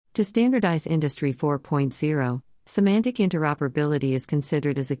To standardize Industry 4.0, semantic interoperability is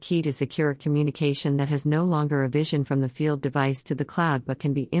considered as a key to secure communication that has no longer a vision from the field device to the cloud but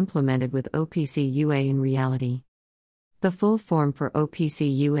can be implemented with OPC UA in reality. The full form for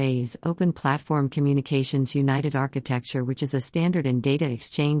OPC UA is Open Platform Communications United Architecture, which is a standard in data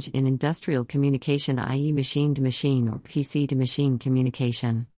exchange in industrial communication, i.e., machine-to-machine or PC-to-machine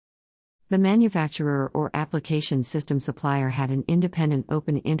communication. The manufacturer or application system supplier had an independent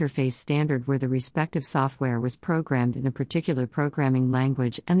open interface standard where the respective software was programmed in a particular programming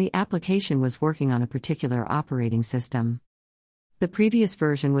language and the application was working on a particular operating system. The previous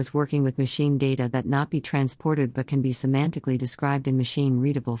version was working with machine data that not be transported but can be semantically described in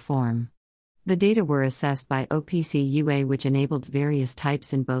machine-readable form. The data were assessed by OPC UA, which enabled various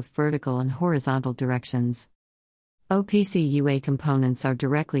types in both vertical and horizontal directions. OPC UA components are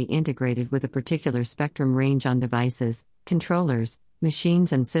directly integrated with a particular spectrum range on devices, controllers,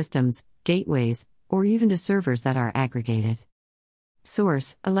 machines and systems, gateways, or even to servers that are aggregated.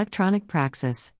 Source: Electronic Praxis.